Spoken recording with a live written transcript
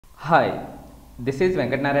Hi, this is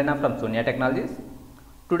Venkat Narayana from Sunya Technologies.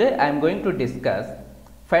 Today I am going to discuss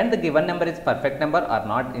find the given number is perfect number or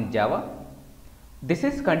not in Java. This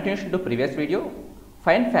is continuation to previous video,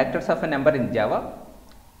 find factors of a number in Java.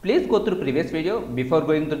 Please go through previous video before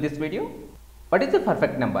going to this video. What is a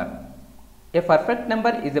perfect number? A perfect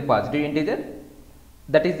number is a positive integer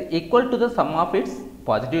that is equal to the sum of its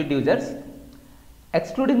positive divisors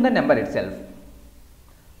excluding the number itself.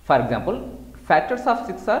 For example, factors of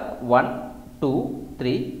 6 are 1, 2,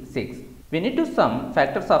 3, 6. We need to sum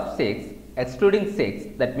factors of 6 excluding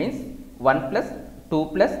 6, that means 1 plus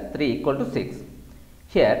 2 plus 3 equal to 6.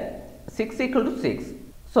 Here 6 equal to 6.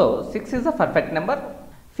 So 6 is a perfect number.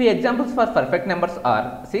 Few examples for perfect numbers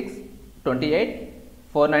are 6, 28,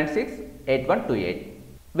 496, 8128.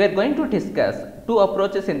 We are going to discuss two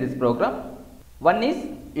approaches in this program. One is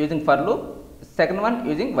using for loop, second one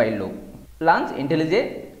using while loop. Launch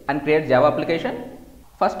IntelliJ and create Java application.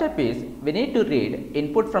 First step is we need to read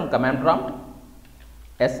input from command prompt.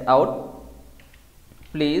 Sout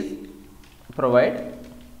please provide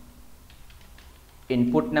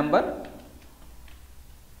input number.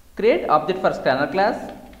 Create object for scanner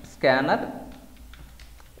class, scanner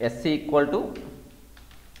sc equal to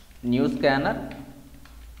new scanner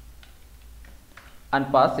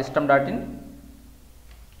and pass system.in.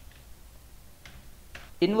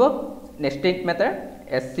 Invoke nextInt method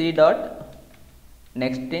sc.nextInt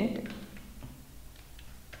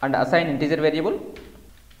and assign integer variable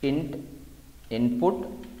int input.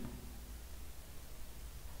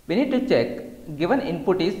 We need to check given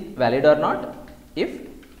input is valid or not. If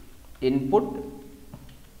input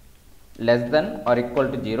less than or equal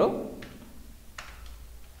to 0,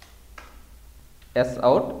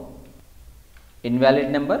 sout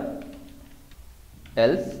invalid number,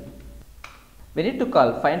 else we need to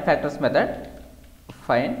call find factors method,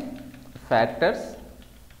 find factors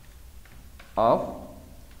of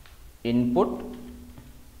input.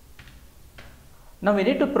 Now we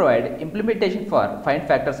need to provide implementation for find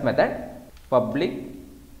factors method, public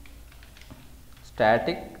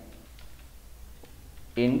static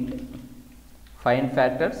int find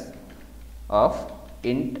factors of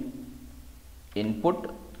int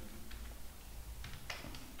input.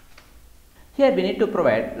 Here we need to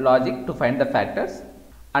provide logic to find the factors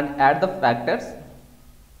and add the factors.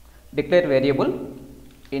 Declare variable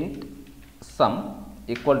int sum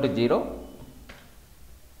equal to 0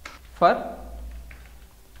 for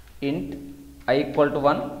int I equal to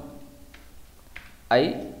 1,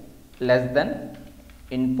 I less than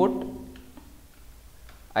input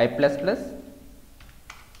I plus plus.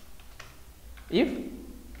 If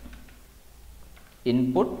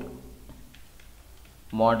input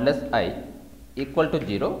modulus I equal to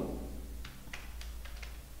 0,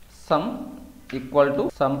 sum equal to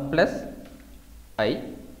sum plus I,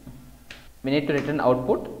 we need to return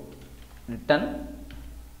output, return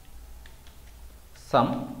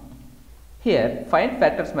sum. Here find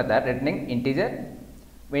factors method returning integer,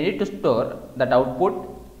 we need to store that output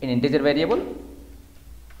in integer variable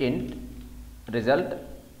int result.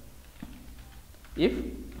 If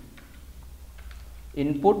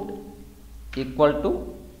input equal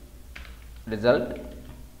to result,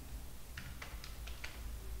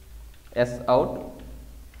 sout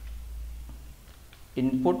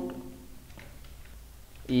input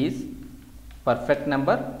is perfect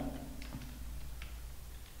number,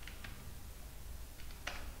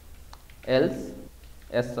 else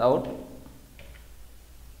sout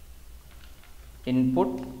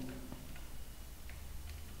input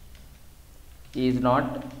is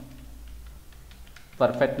not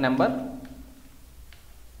perfect number.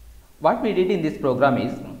 What we did in this program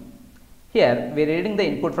is, here we are reading the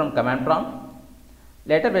input from command prompt.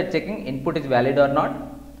 Later we are checking input is valid or not.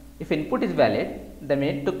 If input is valid, then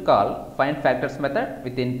we need to call find factors method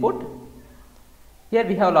with input. Here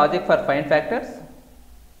we have logic for find factors.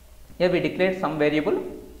 Here we declared some variable.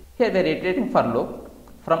 Here we are iterating for loop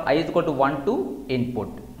from I is equal to 1 to input.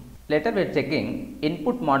 Later we are checking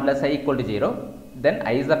input modulus I equal to 0. Then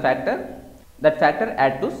I is the factor. That factor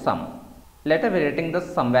add to sum. Later we are writing the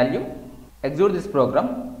sum value. Execute this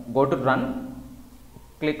program. Go to run.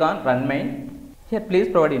 Click on run main. Here please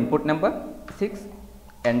provide input number 6.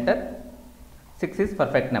 Enter. 6 is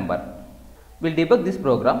perfect number. We will debug this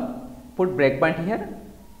program. Put breakpoint here.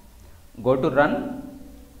 Go to run.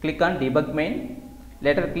 Click on debug main.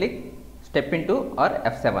 Later click step into or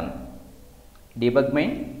F7. Debug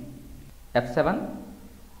main. F7.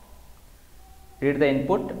 Read the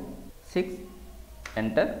input 6.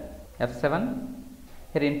 Enter. F7.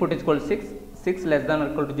 Here input is equal to 6. 6 less than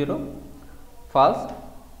or equal to 0. False.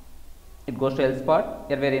 it goes to else part.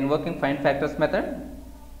 Here we are invoking find factors method.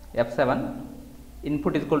 F7,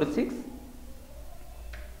 input is equal to 6,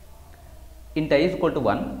 int I is equal to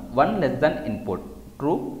 1, 1 less than input,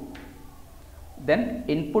 true. Then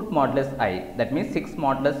input modulus I, that means 6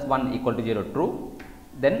 modulus 1 equal to 0, true.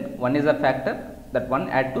 Then 1 is a factor, that 1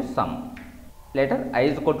 add to sum. Later I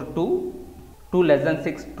is equal to 2, 2 less than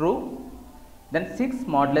 6, true. Then 6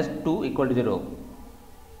 modulus 2 equal to 0,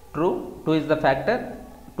 true. 2 is the factor,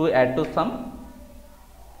 2 add to sum.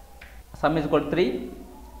 Sum is equal to 3.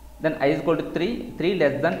 Then I is equal to 3, 3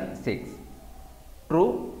 less than 6,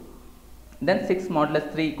 true. Then 6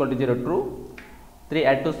 modulus 3 equal to 0, true. 3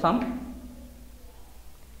 add to sum.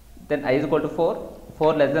 Then I is equal to 4,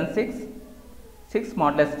 4 less than 6, 6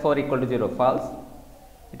 modulus 4 equal to 0, false.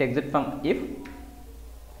 It exits from if.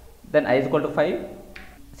 Then I is equal to 5,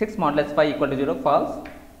 6 modulus 5 equal to 0, false.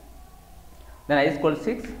 Then I is equal to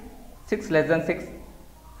 6, 6 less than 6,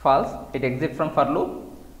 false. It exits from for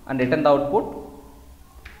loop and return the output.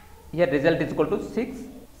 Here result is equal to 6,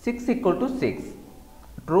 6 equal to 6,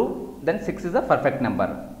 true. Then 6 is a perfect number,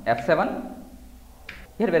 F7.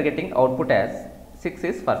 Here we are getting output as 6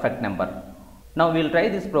 is perfect number. Now we will try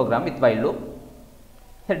this program with while loop.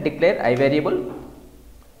 Here declare I variable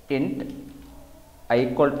int I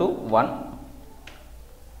equal to 1,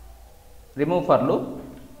 remove for loop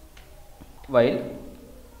while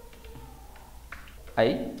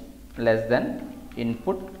I less than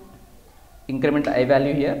input, increment I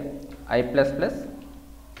value here I plus plus.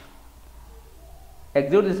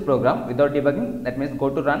 Execute this program without debugging, that means go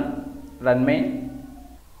to run main.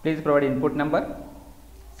 Please provide input number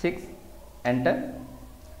 6, enter.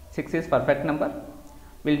 6 is perfect number.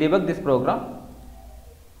 We will debug this program.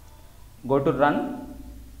 Go to run,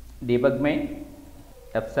 debug main,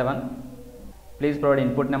 F7. Please provide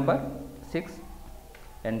input number 6,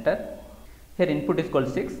 enter. Here input is equal to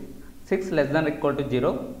 6, 6 less than or equal to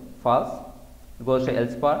 0, false. Goes to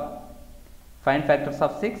else part. Find factors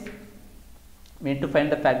of 6. We need to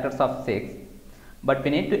find the factors of 6, but we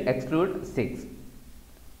need to exclude 6.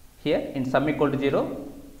 Here in sum equal to 0,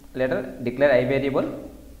 later declare I variable.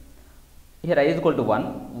 Here I is equal to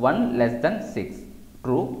 1, 1 less than 6,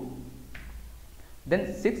 true.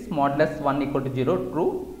 Then 6 modulus 1 equal to 0,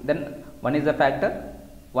 true. Then 1 is a factor,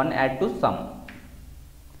 1 add to sum.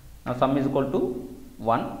 Now sum is equal to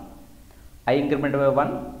 1, I increment by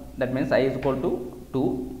 1, that means I is equal to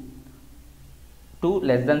 2, 2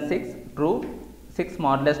 less than 6, true. 6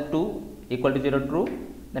 modulus 2 equal to 0, true.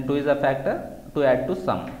 Then 2 is a factor, 2 add to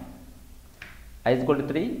sum. I is equal to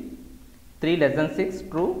 3, 3 less than 6,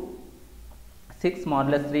 true. 6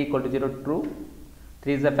 modulus 3 equal to 0, true.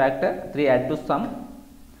 3 is a factor, 3 add to sum.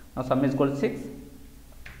 Now sum is equal to 6.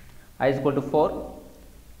 I is equal to 4,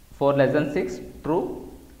 4 less than 6,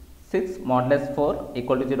 true. 6 modulus 4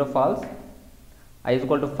 equal to 0, false. I is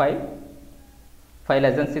equal to 5, 5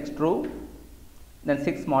 less than 6, true. Then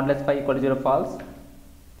 6 modulus 5 equal to 0, false.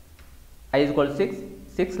 I is equal to 6,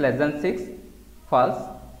 6 less than 6, false.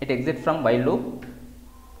 It exits from while loop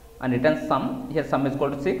and returns sum. Here sum is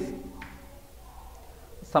equal to 6.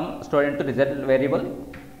 Sum stored into result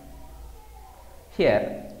variable.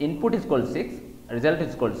 Here input is equal to 6, result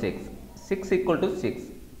is equal to 6. 6 equal to 6,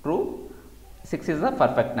 true. 6 is a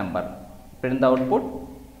perfect number. Print the output.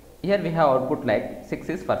 Here we have output like 6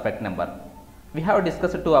 is perfect number. We have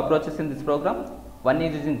discussed two approaches in this program. One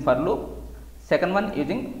is using for loop, second one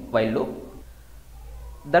using while loop.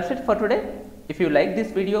 That's it for today. If you like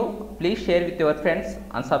this video, please share with your friends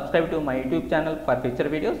and subscribe to my YouTube channel for future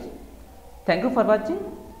videos. Thank you for watching.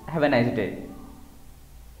 Have a nice day.